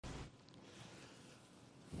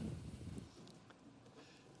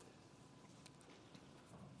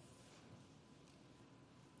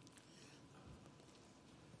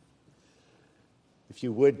If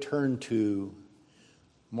you would turn to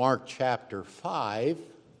Mark chapter 5.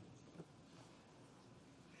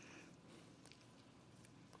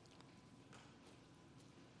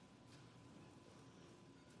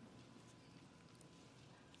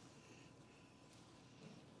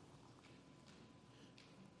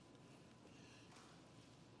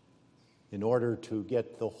 In order to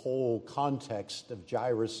get the whole context of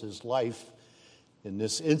Jairus' life in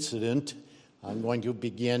this incident, I'm going to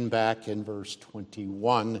begin back in verse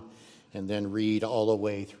 21 and then read all the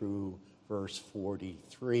way through verse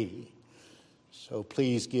 43. So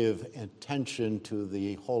please give attention to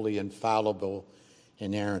the holy, infallible,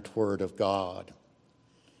 inerrant word of God.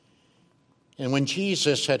 And when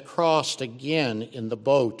Jesus had crossed again in the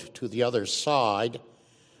boat to the other side,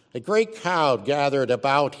 a great crowd gathered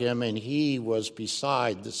about him, and he was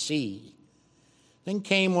beside the sea. Then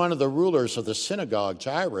came one of the rulers of the synagogue,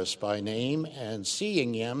 Jairus by name, and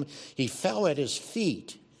seeing him, he fell at his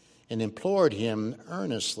feet and implored him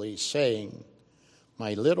earnestly, saying,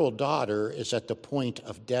 "My little daughter is at the point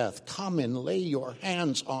of death. Come and lay your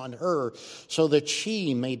hands on her, so that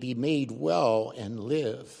she may be made well and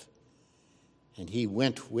live." And he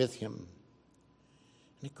went with him.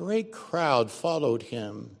 And a great crowd followed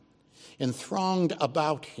him and thronged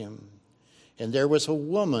about him. And there was a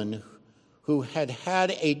woman who had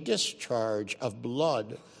had a discharge of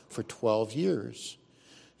blood for 12 years,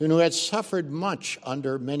 and who had suffered much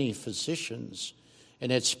under many physicians,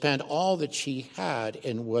 and had spent all that she had,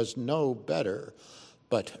 and was no better,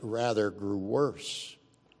 but rather grew worse.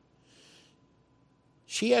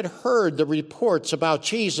 She had heard the reports about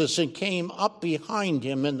Jesus and came up behind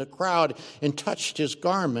him in the crowd and touched his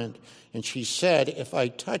garment. And she said, "If I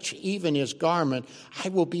touch even his garment, I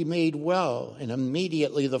will be made well." And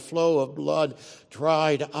immediately the flow of blood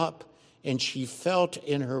dried up, and she felt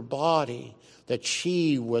in her body that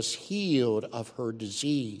she was healed of her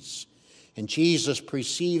disease. And Jesus,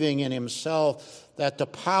 perceiving in himself that the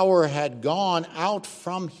power had gone out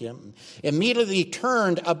from him, immediately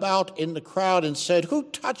turned about in the crowd and said, "Who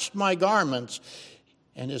touched my garments?"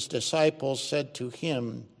 And his disciples said to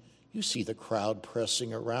him, "You see the crowd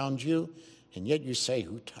pressing around you, and yet you say,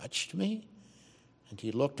 'Who touched me?'" And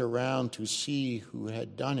he looked around to see who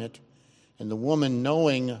had done it. And the woman,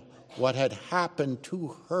 knowing what had happened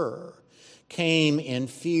to her, came in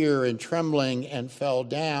fear and trembling and fell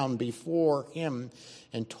down before him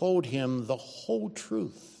and told him the whole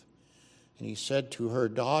truth. And he said to her,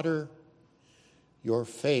 "Daughter, your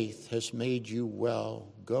faith has made you well.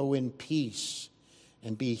 Go in peace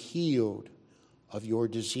and be healed of your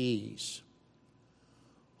disease."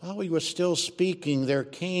 While he was still speaking, there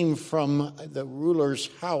came from the ruler's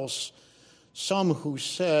house some who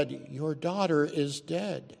said, "Your daughter is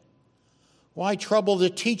dead. Why trouble the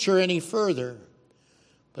teacher any further?"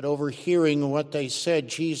 But overhearing what they said,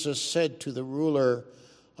 Jesus said to the ruler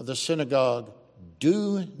of the synagogue,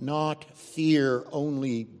 "Do not fear,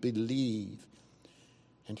 only believe."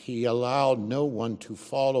 And he allowed no one to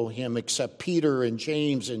follow him except Peter and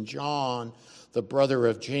James and John, the brother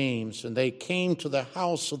of James. And they came to the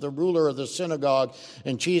house of the ruler of the synagogue,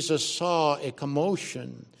 and Jesus saw a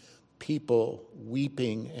commotion, people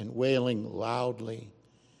weeping and wailing loudly.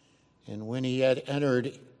 And when he had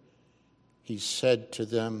entered, he said to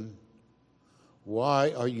them,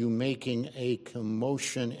 "Why are you making a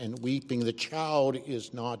commotion and weeping? The child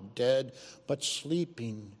is not dead, but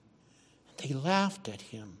sleeping." And they laughed at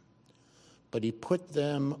him. But he put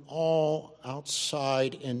them all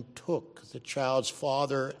outside and took the child's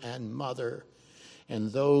father and mother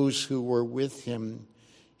and those who were with him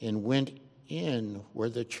and went in where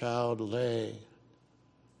the child lay.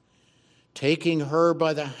 Taking her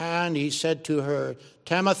by the hand, he said to her,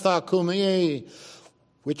 "Talitha cumi,"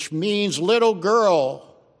 which means, "Little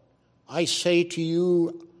girl, I say to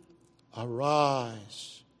you,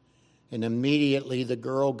 arise." And immediately the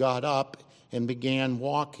girl got up and began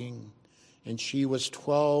walking, and she was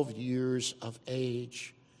 12 years of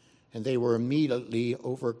age. And they were immediately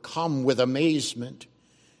overcome with amazement.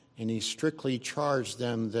 And he strictly charged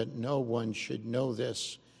them that no one should know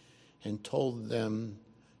this, and told them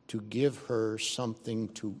to give her something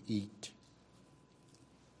to eat.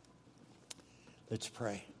 Let's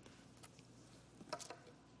pray.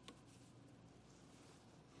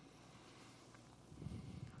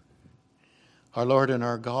 Our Lord and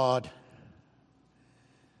our God,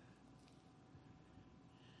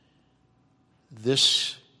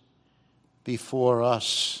 this before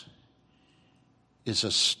us is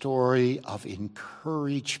a story of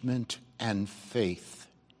encouragement and faith.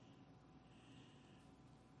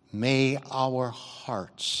 May our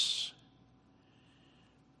hearts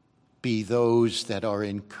be those that are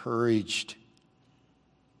encouraged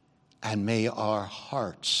And may our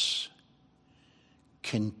hearts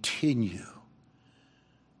continue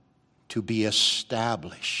to be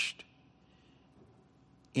established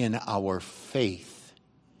in our faith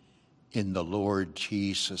in the Lord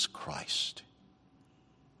Jesus Christ.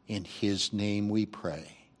 In his name we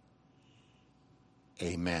pray.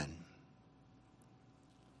 Amen.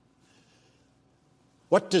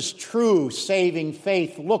 What does true saving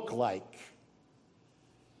faith look like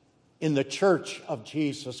in the church of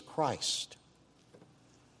Jesus Christ?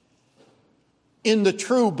 In the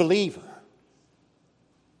true believer.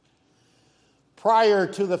 Prior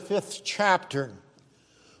to the 5th chapter,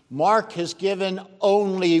 Mark has given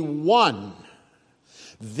only one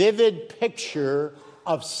vivid picture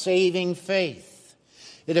of saving faith.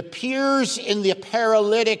 It appears in the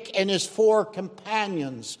paralytic and his 4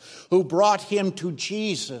 companions who brought him to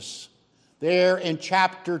Jesus, there in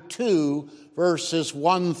chapter 2, verses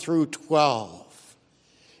 1 through 12.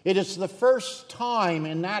 It is the first time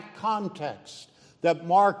in that context that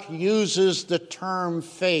Mark uses the term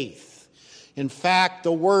faith. In fact,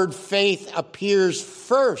 the word faith appears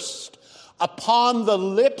first upon the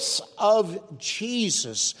lips of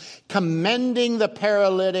Jesus, commending the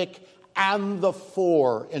paralytic and the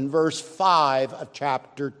 4 in verse 5 of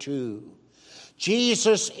chapter 2.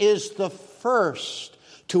 Jesus is the first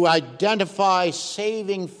to identify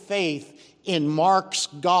saving faith in Mark's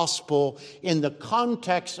gospel in the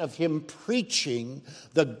context of him preaching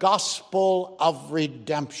the gospel of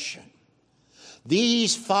redemption.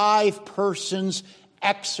 These 5 persons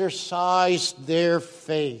exercised their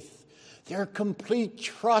faith, their complete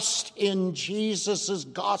trust in Jesus'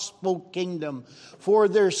 gospel kingdom for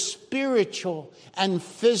their spiritual and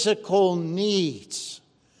physical needs.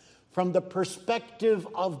 From the perspective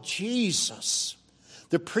of Jesus,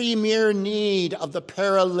 the premier need of the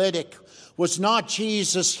paralytic was not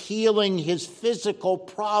Jesus healing his physical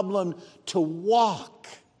problem to walk.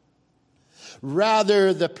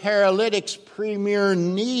 Rather, the paralytic's premier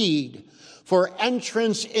need for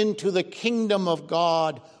entrance into the kingdom of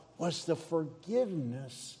God was the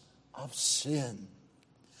forgiveness of sin.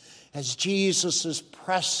 As Jesus is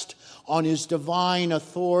pressed on his divine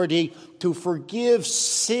authority to forgive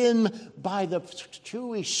sin by the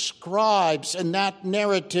Jewish scribes in that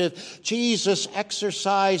narrative, Jesus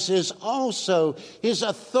exercises also his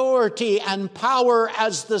authority and power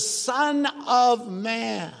as the Son of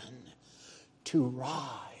Man to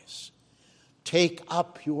rise, take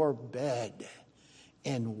up your bed,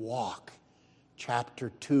 and walk.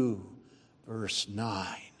 Chapter 2, verse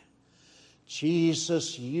 9.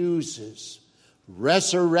 Jesus uses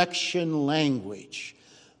resurrection language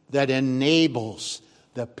that enables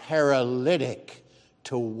the paralytic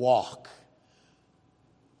to walk,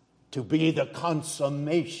 to be the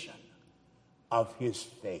consummation of his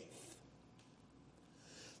faith.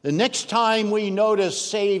 The next time we notice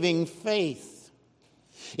saving faith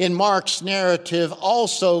in Mark's narrative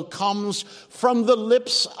also comes from the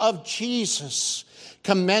lips of Jesus,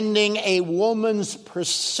 commending a woman's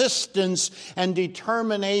persistence and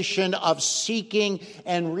determination of seeking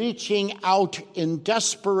and reaching out in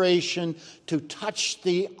desperation to touch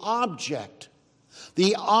the object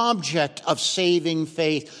of saving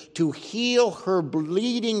faith, to heal her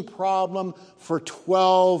bleeding problem for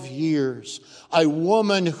 12 years. A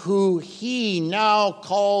woman who he now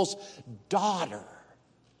calls daughter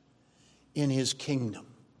in his kingdom.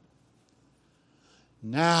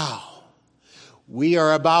 Now, we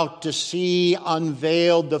are about to see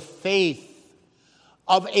unveiled the faith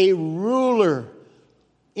of a ruler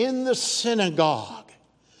in the synagogue,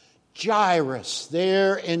 Jairus,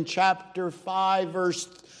 there in chapter 5, verse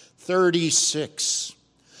 36.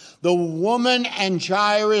 The woman and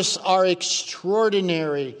Jairus are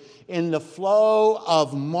extraordinary in the flow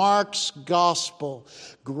of Mark's gospel.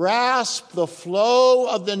 Grasp the flow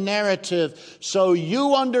of the narrative so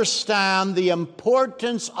you understand the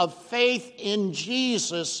importance of faith in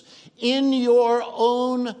Jesus in your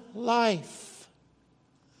own life.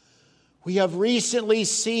 We have recently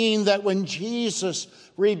seen that when Jesus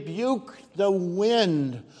rebuked the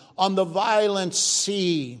wind on the violent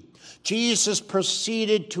sea, Jesus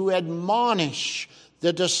proceeded to admonish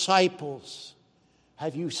the disciples.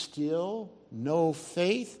 Have you still no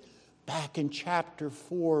faith? Back in chapter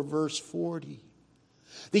 4, verse 40.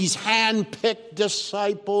 These hand-picked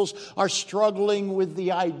disciples are struggling with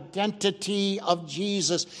the identity of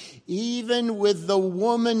Jesus. Even with the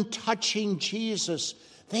woman touching Jesus,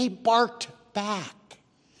 they barked back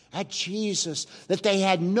at Jesus that they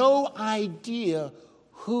had no idea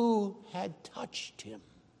who had touched him.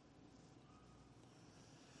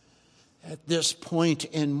 At this point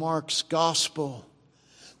in Mark's gospel,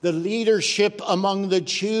 The leadership among the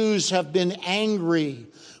Jews have been angry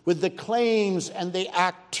with the claims and the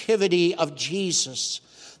activity of Jesus.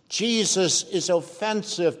 Jesus is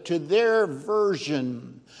offensive to their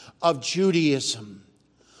version of Judaism.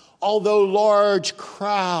 Although large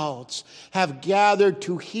crowds have gathered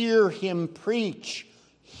to hear him preach,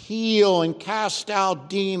 heal, and cast out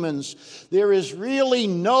demons, there is really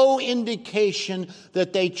no indication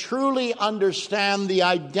that they truly understand the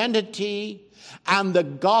identity and the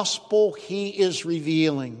gospel he is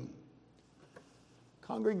revealing.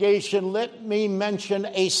 Congregation, let me mention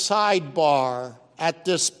a sidebar at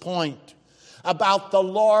this point about the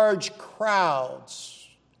large crowds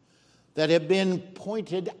that have been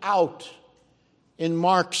pointed out in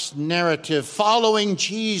Mark's narrative following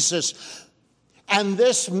Jesus. And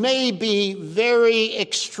this may be very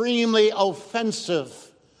extremely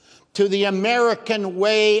offensive to the American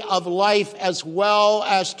way of life as well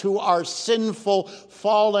as to our sinful,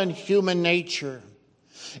 fallen human nature.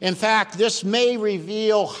 In fact, this may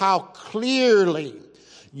reveal how clearly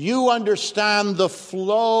you understand the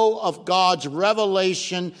flow of God's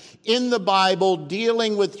revelation in the Bible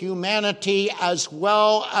dealing with humanity as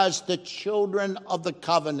well as the children of the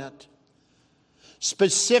covenant.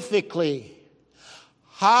 Specifically,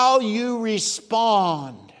 how you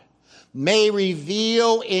respond may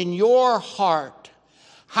reveal in your heart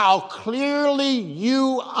how clearly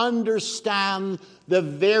you understand the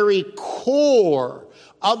very core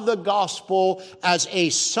of the gospel as a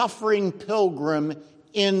suffering pilgrim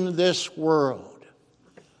in this world.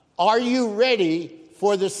 Are you ready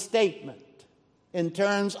for the statement in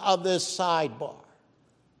terms of this sidebar?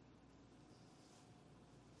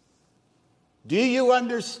 Do you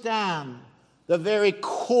understand the very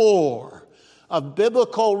core of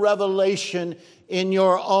biblical revelation in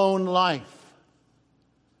your own life?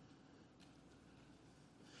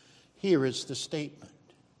 Here is the statement.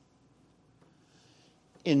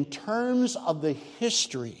 In terms of the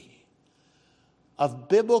history of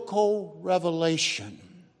biblical revelation,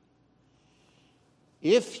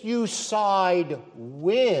 if you side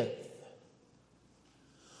with,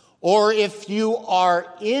 or if you are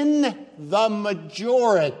in the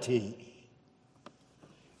majority,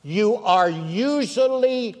 you are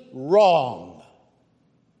usually wrong.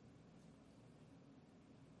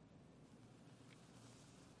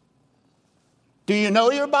 Do you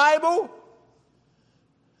know your Bible?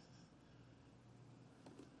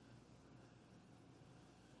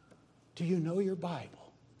 Do you know your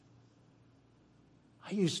Bible?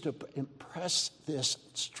 I used to impress this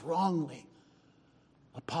strongly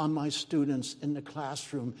upon my students in the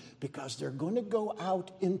classroom because they're going to go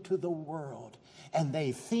out into the world and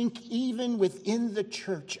they think even within the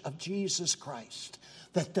church of Jesus Christ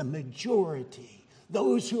that the majority,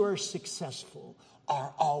 those who are successful,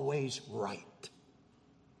 are always right.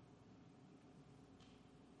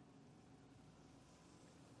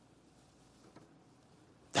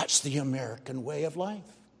 That's the American way of life.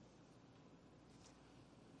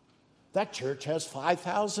 That church has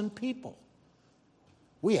 5,000 people.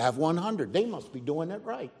 We have 100. They must be doing it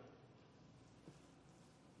right.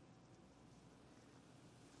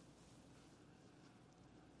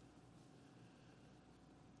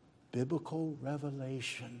 Biblical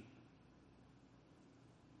revelation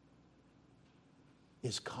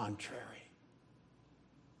is contrary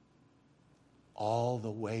all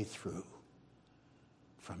the way through,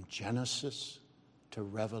 from Genesis to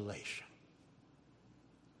Revelation,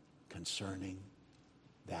 concerning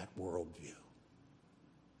that worldview.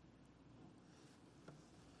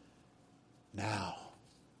 Now,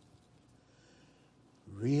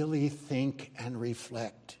 really think and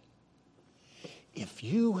reflect. If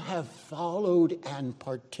you have followed and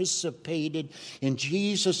participated in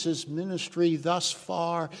Jesus' ministry thus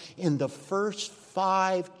far in the first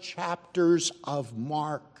 5 chapters of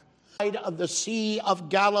Mark, of the Sea of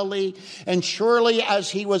Galilee, and surely as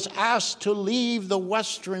he was asked to leave the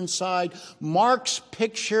western side, Mark's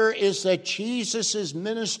picture is that Jesus'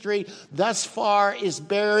 ministry thus far is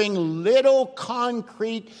bearing little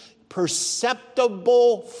concrete,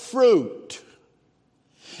 perceptible fruit.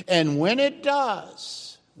 And when it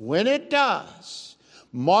does,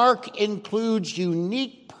 Mark includes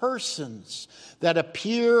unique persons that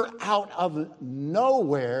appear out of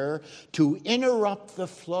nowhere to interrupt the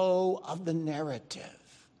flow of the narrative.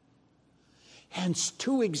 Hence,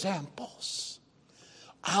 2 examples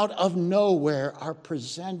out of nowhere are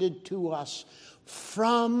presented to us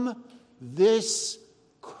from this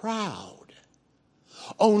crowd.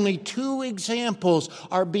 Only 2 examples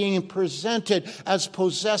are being presented as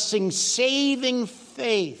possessing saving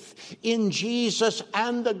faith in Jesus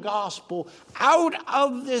and the gospel out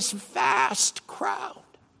of this vast crowd.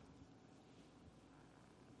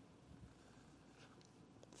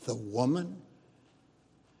 the woman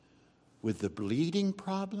with the bleeding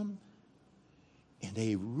problem and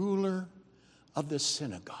a ruler of the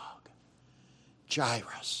synagogue,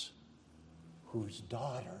 Jairus, whose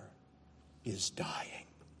daughter is dying.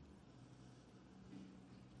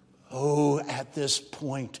 Oh, at this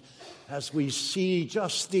point, as we see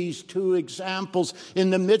just these two examples in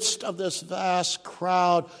the midst of this vast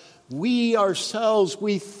crowd, we ourselves,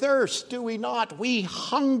 we thirst, do we not? We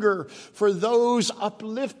hunger for those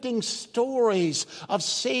uplifting stories of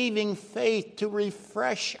saving faith to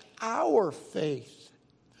refresh our faith,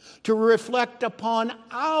 to reflect upon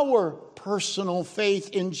our personal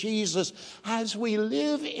faith in Jesus as we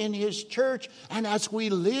live in his church and as we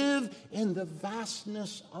live in the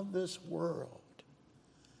vastness of this world.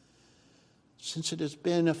 Since it has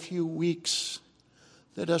been a few weeks,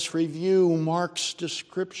 let us review Mark's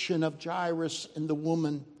description of Jairus and the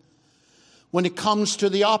woman. When it comes to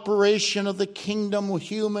the operation of the kingdom,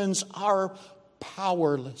 humans are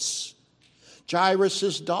powerless.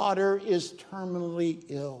 Jairus' daughter is terminally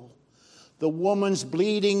ill. The woman's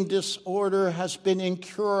bleeding disorder has been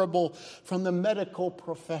incurable from the medical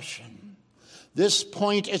profession. This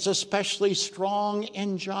point is especially strong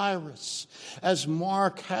in Jairus, as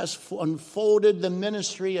Mark has unfolded the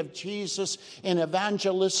ministry of Jesus in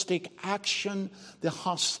evangelistic action. The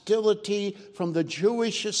hostility from the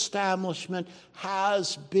Jewish establishment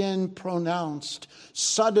has been pronounced.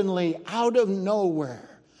 Suddenly, out of nowhere,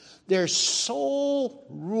 their sole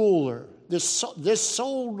ruler, this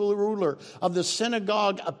sole ruler of the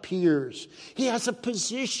synagogue appears. He has a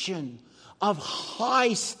position of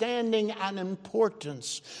high standing and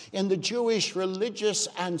importance in the Jewish religious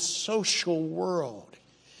and social world.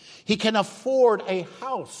 He can afford a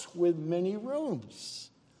house with many rooms.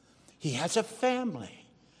 He has a family,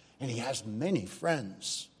 and he has many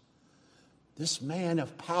friends. This man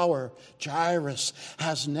of power, Jairus,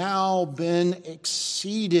 has now been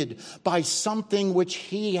exceeded by something which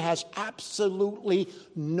he has absolutely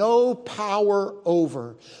no power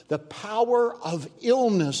over. The power of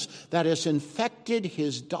illness that has infected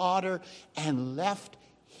his daughter and left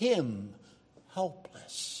him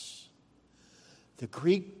helpless. The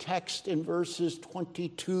Greek text in verses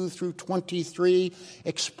 22 through 23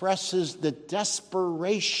 expresses the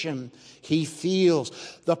desperation he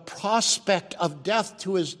feels. The prospect of death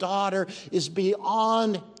to his daughter is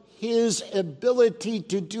beyond his ability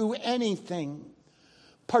to do anything.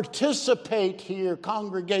 Participate here,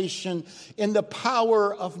 congregation, in the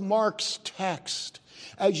power of Mark's text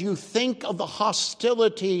as you think of the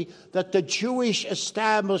hostility that the Jewish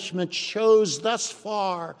establishment shows thus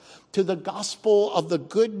far to the gospel of the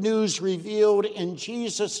good news revealed in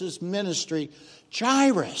Jesus' ministry.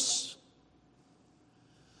 Jairus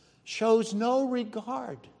shows no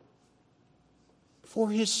regard for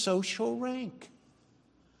his social rank.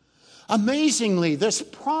 Amazingly, this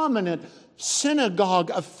prominent synagogue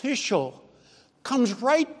official comes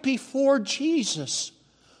right before Jesus,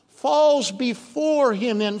 falls before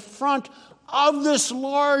him in front of this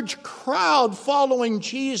large crowd following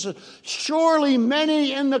Jesus. Surely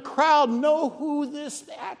many in the crowd know who this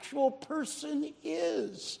actual person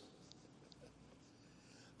is.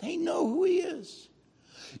 They know who he is.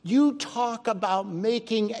 You talk about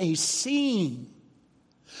making a scene.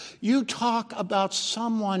 You talk about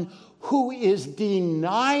someone who is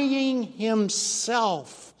denying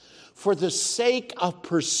himself for the sake of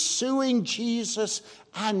pursuing Jesus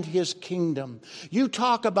and his kingdom. You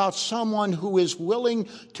talk about someone who is willing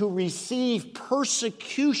to receive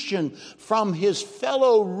persecution from his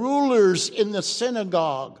fellow rulers in the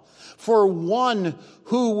synagogue, for one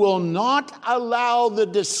who will not allow the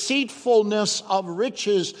deceitfulness of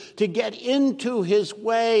riches to get into his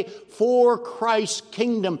way for Christ's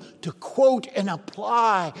kingdom, to quote and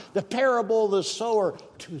apply the parable of the sower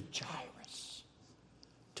to Jairus.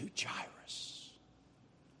 To Jairus.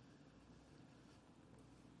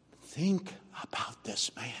 Think about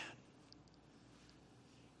this man.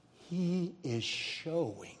 He is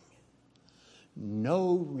showing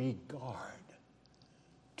no regard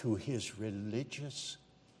to his religious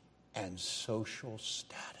and social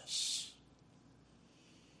status.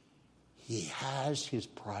 He has his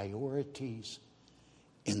priorities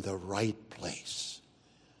in the right place.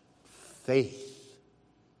 Faith.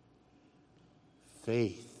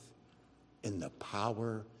 Faith in the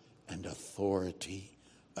power and authority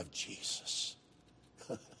of Jesus.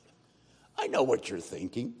 I know what you're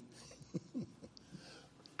thinking.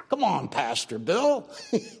 Come on, Pastor Bill.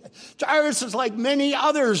 Jairus is like many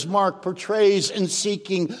others Mark portrays in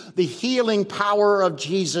seeking the healing power of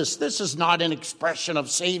Jesus. This is not an expression of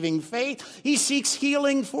saving faith. He seeks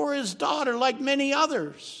healing for his daughter like many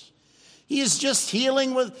others. He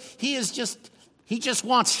just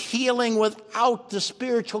wants healing without the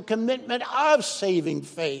spiritual commitment of saving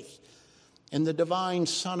faith in the divine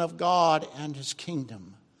Son of God and his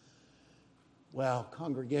kingdom. Well,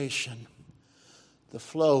 congregation, the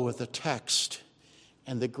flow of the text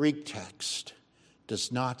and the Greek text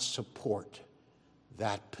does not support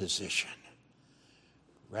that position.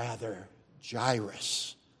 Rather,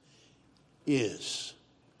 Jairus is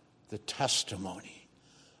the testimony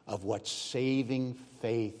of what saving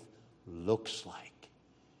faith looks like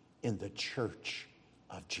in the church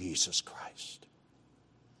of Jesus Christ.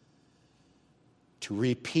 To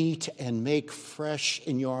repeat and make fresh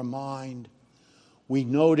in your mind, we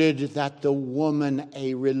noted that the woman,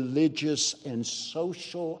 a religious and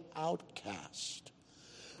social outcast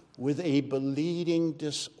with a bleeding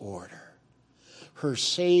disorder, her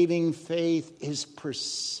saving faith is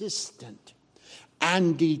persistent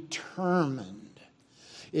and determined.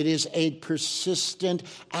 It is a persistent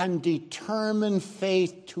and determined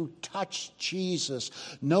faith to touch Jesus,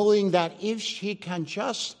 knowing that if she can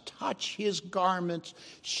just touch his garments,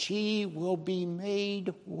 she will be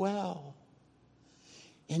made well.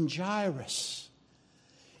 In Jairus,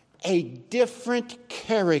 a different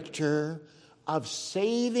character of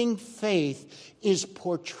saving faith is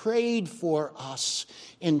portrayed for us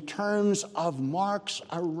in terms of Mark's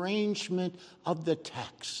arrangement of the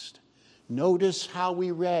text. Notice how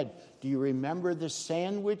we read. Do you remember the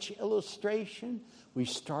sandwich illustration? We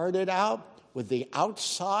started out with the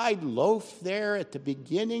outside loaf there at the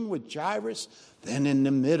beginning with Jairus. Then in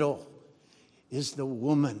the middle is the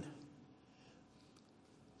woman.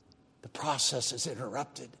 The process is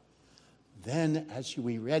interrupted. Then, as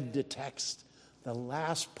we read the text, the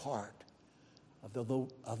last part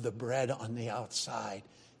of the bread on the outside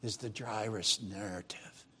is the Jairus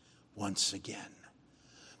narrative once again.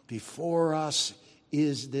 Before us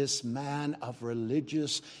is this man of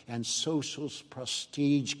religious and social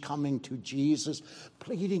prestige coming to Jesus,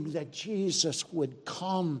 pleading that Jesus would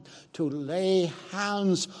come to lay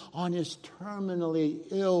hands on his terminally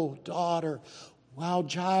ill daughter, while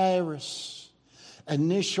Jairus'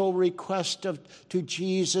 initial request to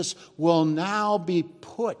Jesus will now be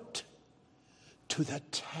put to the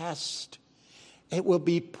test. It will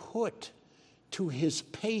be put to his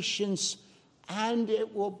patience, and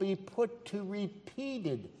it will be put to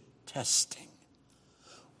repeated testing.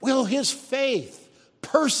 Will his faith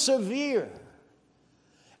persevere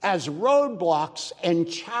as roadblocks and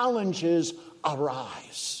challenges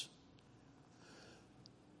arise?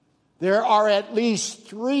 There are at least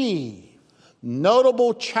 3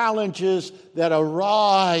 notable challenges that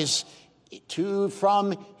arise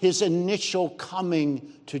from his initial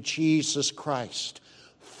coming to Jesus Christ.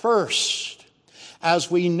 First,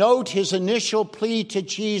 as we note his initial plea to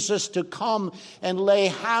Jesus to come and lay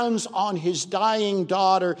hands on his dying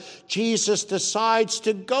daughter, Jesus decides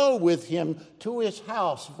to go with him to his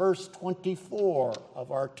house, verse 24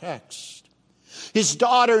 of our text. His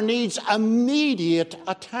daughter needs immediate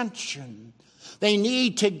attention. They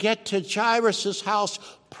need to get to Jairus' house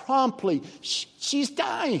promptly. She's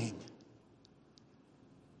dying.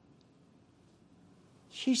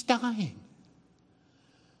 She's dying.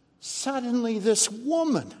 Suddenly, this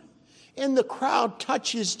woman in the crowd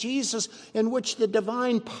touches Jesus, in which the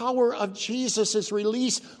divine power of Jesus is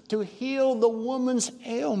released to heal the woman's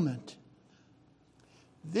ailment.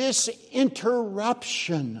 This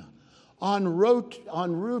interruption en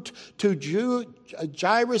route to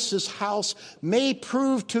Jairus' house may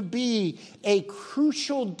prove to be a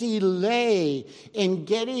crucial delay in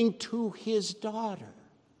getting to his daughter.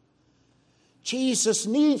 Jesus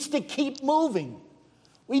needs to keep moving.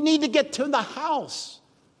 We need to get to the house.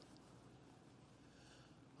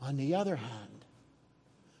 On the other hand,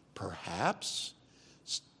 perhaps,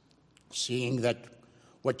 seeing that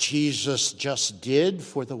what Jesus just did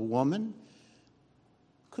for the woman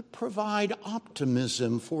could provide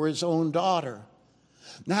optimism for his own daughter.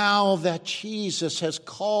 Now that Jesus has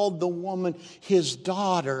called the woman his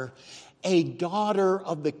daughter, a daughter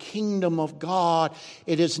of the kingdom of God,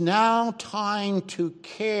 it is now time to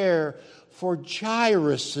care for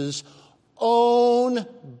Jairus' own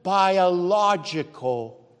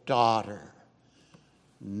biological daughter.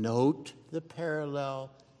 Note the parallel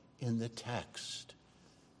in the text.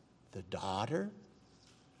 The daughter.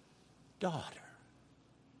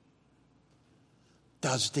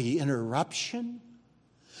 Does the interruption,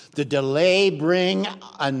 the delay bring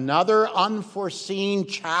another unforeseen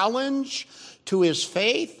challenge to his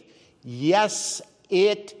faith? Yes,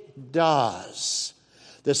 it does.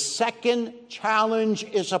 The second challenge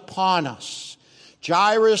is upon us.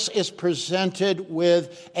 Jairus is presented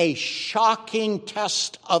with a shocking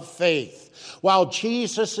test of faith. While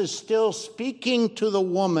Jesus is still speaking to the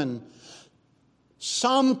woman,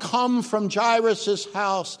 some come from Jairus'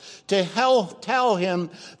 house to tell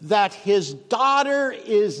him that his daughter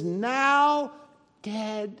is now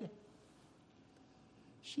dead.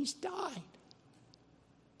 She's died.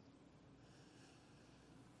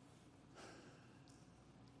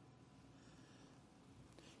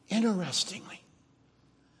 Interestingly,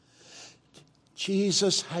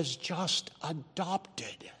 Jesus has just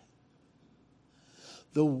adopted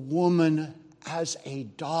the woman as a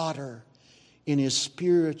daughter in his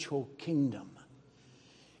spiritual kingdom.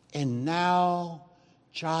 And now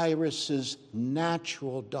Jairus'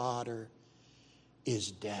 natural daughter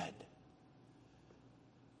is dead.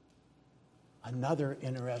 Another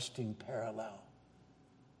interesting parallel.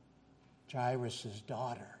 Jairus'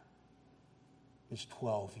 daughter is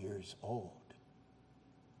 12 years old.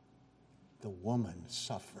 The woman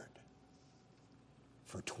suffered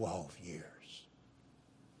for 12 years.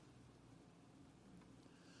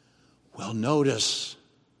 Well, notice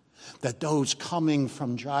that those coming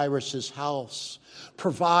from Jairus' house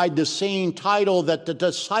provide the same title that the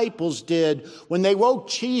disciples did when they woke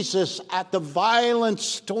Jesus at the violent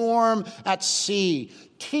storm at sea.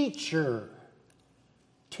 Teacher,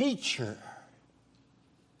 teacher.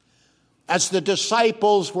 As the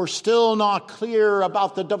disciples were still not clear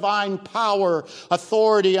about the divine power,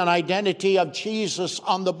 authority, and identity of Jesus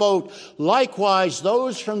on the boat, likewise,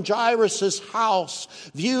 those from Jairus' house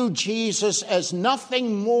viewed Jesus as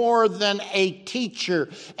nothing more than a teacher,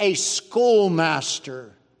 a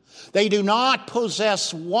schoolmaster. They do not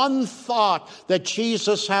possess one thought that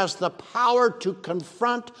Jesus has the power to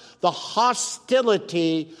confront the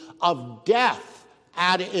hostility of death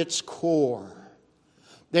at its core.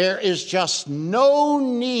 There is just no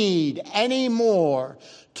need anymore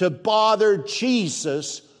to bother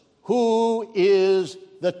Jesus, who is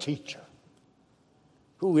the teacher.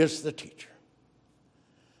 Who is the teacher?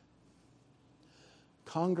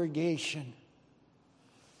 Congregation,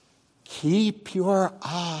 keep your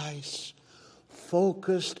eyes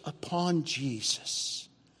focused upon Jesus.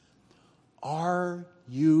 Are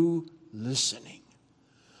you listening?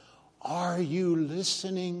 Are you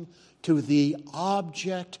listening to the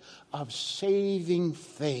object of saving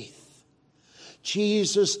faith?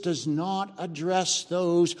 Jesus does not address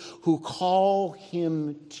those who call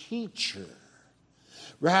him teacher.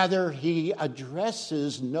 Rather, he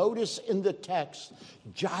addresses, notice in the text,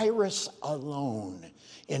 Jairus alone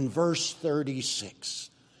in verse 36.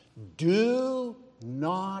 Do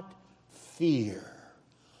not fear,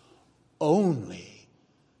 only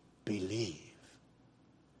believe.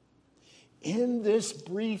 In this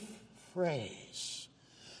brief phrase,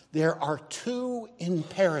 there are two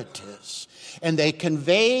imperatives, and they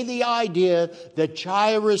convey the idea that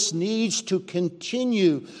Jairus needs to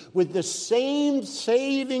continue with the same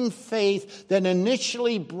saving faith that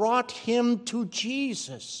initially brought him to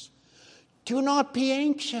Jesus. Do not be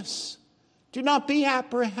anxious. Do not be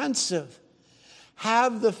apprehensive.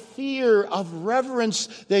 Have the fear of reverence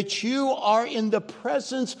that you are in the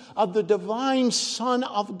presence of the divine Son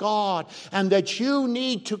of God, and that you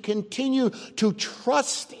need to continue to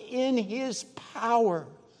trust in his power.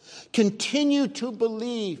 Continue to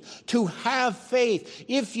believe, to have faith,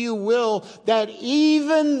 if you will, that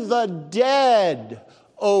even the dead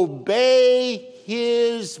obey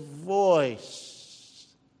his voice.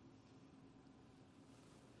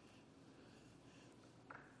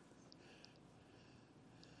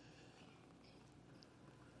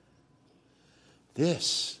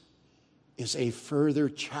 This is a further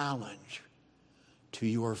challenge to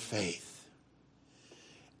your faith.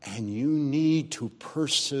 And you need to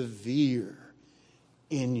persevere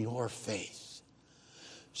in your faith.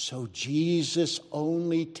 So Jesus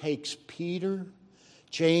only takes Peter,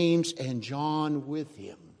 James, and John with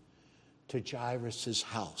him to Jairus'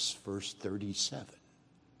 house, verse 37.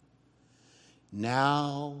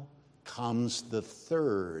 Now comes the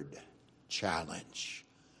third challenge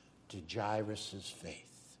to Jairus'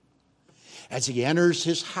 faith. As he enters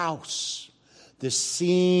his house, the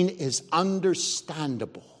scene is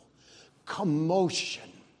understandable. Commotion,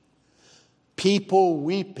 people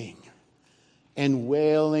weeping and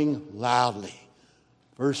wailing loudly.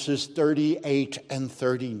 Verses 38 and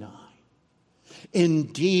 39.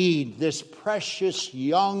 Indeed, this precious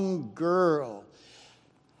young girl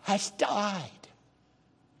has died.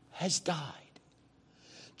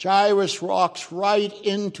 Jairus walks right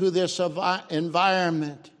into this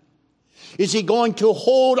environment. Is he going to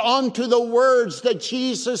hold on to the words that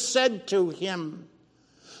Jesus said to him?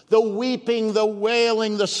 The weeping, the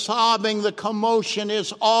wailing, the sobbing, the commotion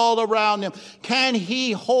is all around him. Can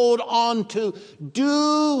he hold on to?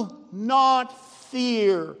 Do not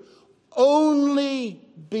fear, only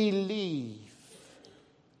believe.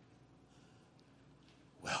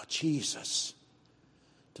 Well, Jesus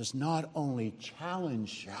does not only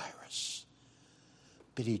challenge Jairus,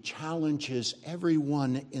 but he challenges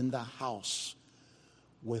everyone in the house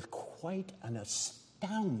with quite an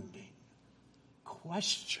astounding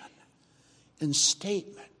question and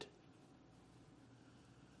statement.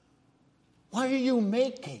 Why are you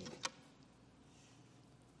making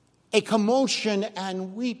a commotion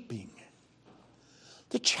and weeping?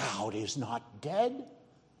 The child is not dead,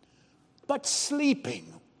 but sleeping.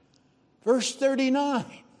 Verse 39.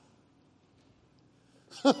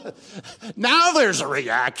 Now there's a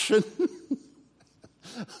reaction.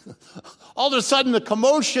 All of a sudden the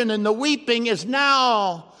commotion and the weeping is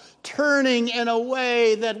now turning in a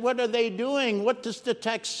way that, what are they doing? What does the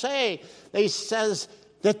text say? They says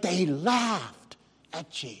that they laughed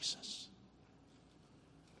at Jesus.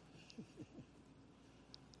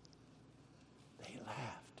 They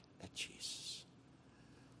laughed at Jesus.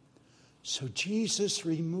 So Jesus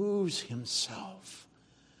removes himself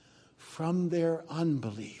from their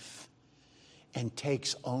unbelief and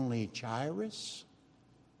takes only Jairus,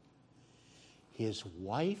 his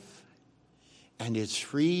wife, and his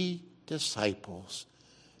 3 disciples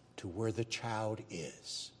to where the child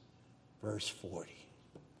is. Verse 40.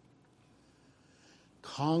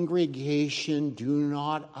 Congregation, do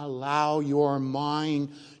not allow your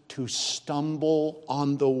mind to stumble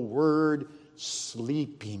on the word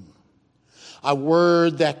sleeping, a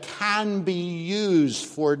word that can be used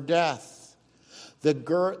for death. The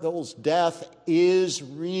girl's death is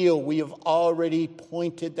real. We have already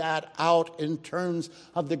pointed that out in terms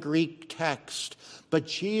of the Greek text. But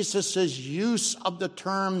Jesus' use of the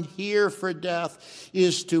term here for death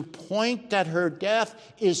is to point that her death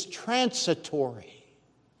is transitory,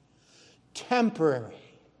 temporary,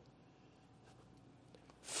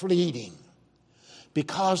 fleeting.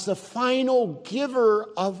 Because the final giver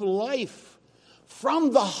of life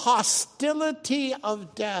from the hostility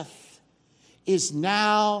of death is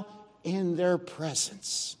now in their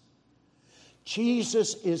presence.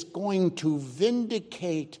 Jesus is going to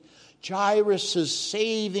vindicate Jairus'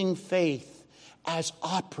 saving faith as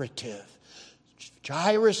operative.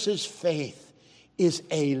 Jairus' faith is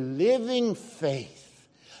a living faith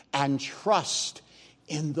and trust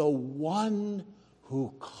in the one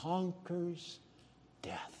who conquers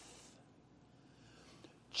death.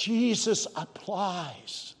 Jesus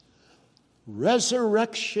applies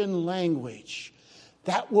resurrection language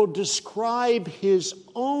that will describe his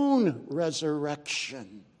own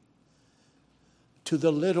resurrection to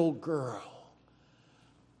the little girl.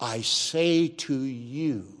 I say to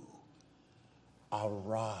you,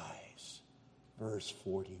 arise. Verse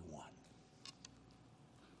 41.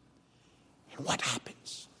 And what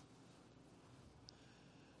happens?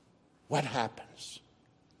 What happens?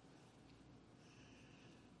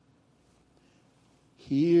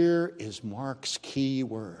 Here is Mark's key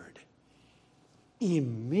word.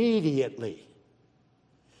 Immediately,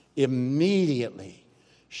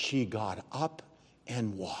 she got up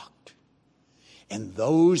and walked. And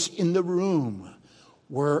those in the room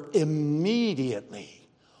were immediately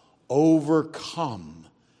overcome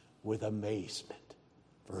with amazement.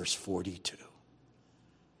 Verse 42.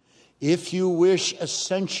 If you wish,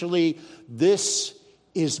 essentially, this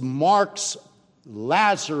is Mark's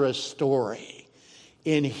Lazarus story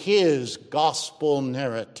in his gospel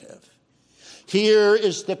narrative. Here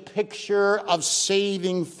is the picture of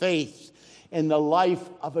saving faith in the life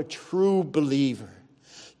of a true believer.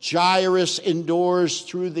 Jairus endures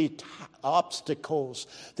through the obstacles,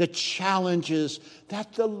 the challenges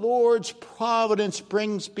that the Lord's providence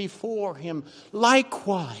brings before him.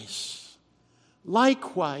 Likewise,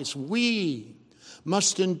 we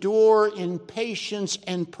must endure in patience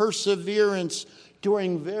and perseverance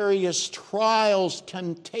during various trials,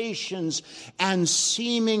 temptations, and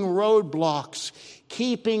seeming roadblocks,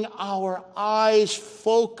 keeping our eyes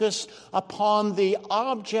focused upon the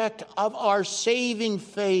object of our saving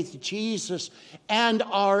faith, Jesus, and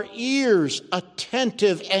our ears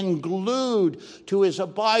attentive and glued to his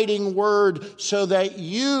abiding word, so that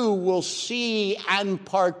you will see and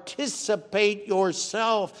participate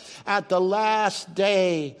yourself at the last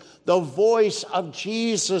day the voice of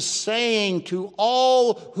Jesus saying to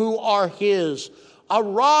all who are his,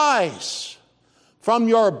 arise from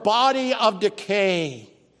your body of decay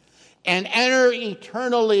and enter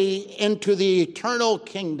eternally into the eternal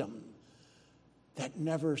kingdom that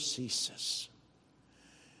never ceases.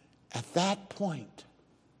 At that point,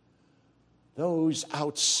 those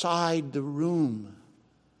outside the room,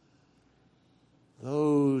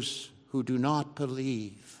 those who do not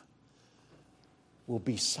believe, will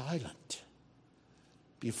be silent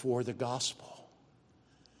before the gospel,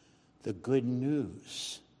 the good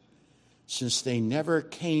news, since they never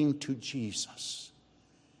came to Jesus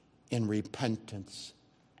in repentance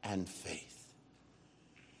and faith.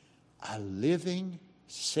 A living,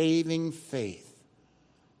 saving faith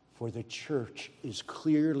for the church is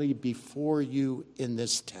clearly before you in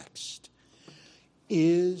this text.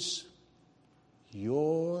 Is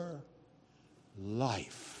your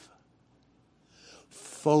life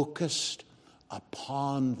focused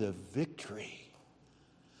upon the victory,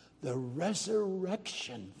 the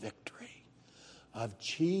resurrection victory of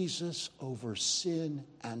Jesus over sin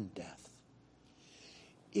and death?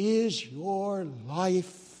 Is your life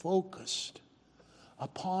focused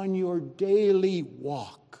upon your daily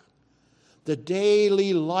walk, the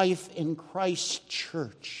daily life in Christ's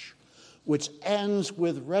church, which ends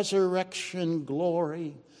with resurrection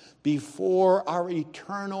glory before our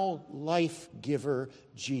eternal life giver,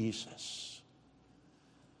 Jesus?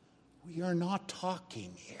 We are not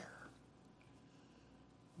talking here.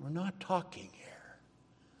 We're not talking here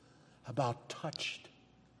about touched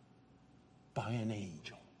by an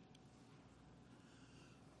angel.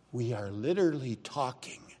 We are literally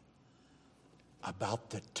talking about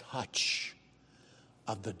the touch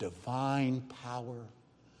of the divine power,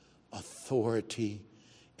 authority,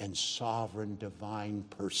 and sovereign divine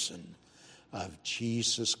person of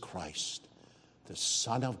Jesus Christ, the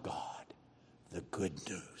Son of God, the good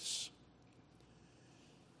news.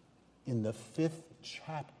 In the 5th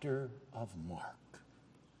chapter of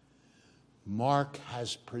Mark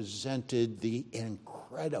has presented the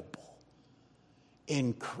incredible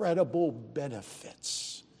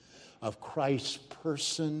benefits of Christ's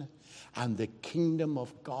person and the kingdom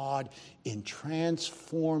of God in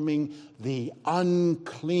transforming the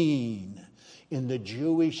unclean in the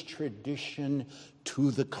Jewish tradition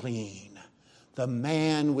to the clean. The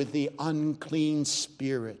man with the unclean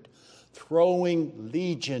spirit throwing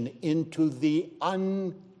legion into the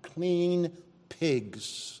unclean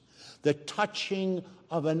pigs. The touching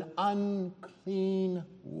of an unclean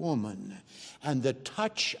woman, and the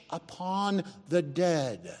touch upon the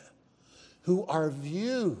dead, who are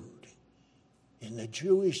viewed in the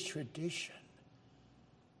Jewish tradition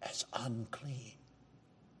as unclean.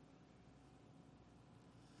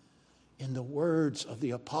 In the words of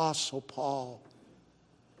the Apostle Paul,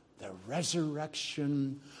 the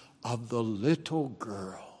resurrection of the little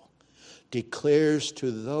girl declares to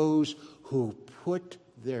those who put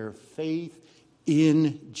their faith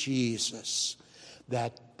in Jesus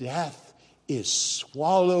that death is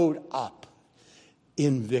swallowed up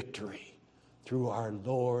in victory through our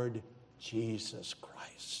Lord Jesus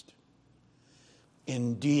Christ.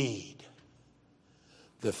 Indeed,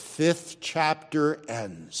 the 5th chapter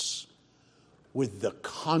ends with the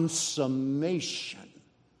consummation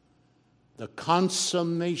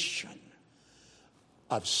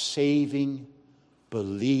of saving,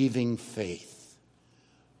 believing faith,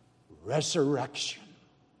 resurrection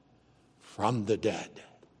from the dead.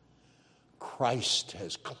 Christ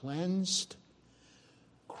has cleansed,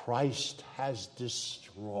 Christ has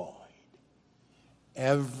destroyed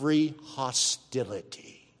every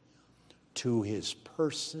hostility to his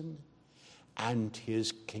person and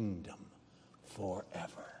his kingdom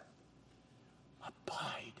forever.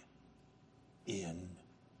 Abide in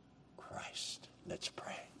Christ. Let's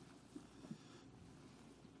pray.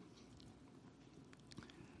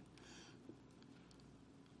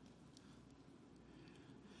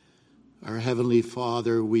 Our Heavenly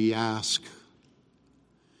Father, we ask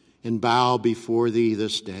and bow before Thee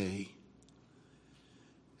this day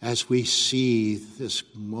as we see this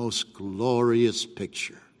most glorious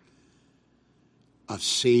picture of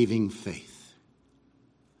saving faith.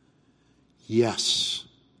 Yes,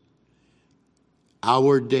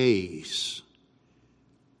 our days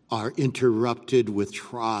are interrupted with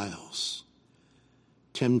trials,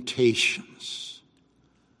 temptations,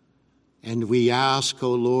 and we ask,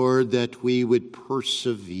 O Lord, that we would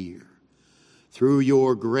persevere through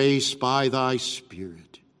your grace by thy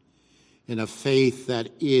Spirit in a faith that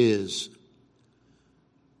is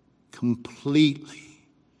completely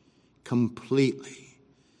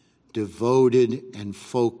devoted and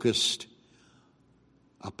focused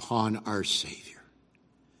upon our Savior.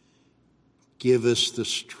 Give us the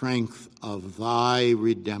strength of thy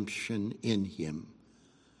redemption in him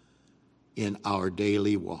in our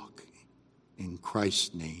daily walk. In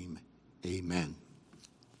Christ's name, amen.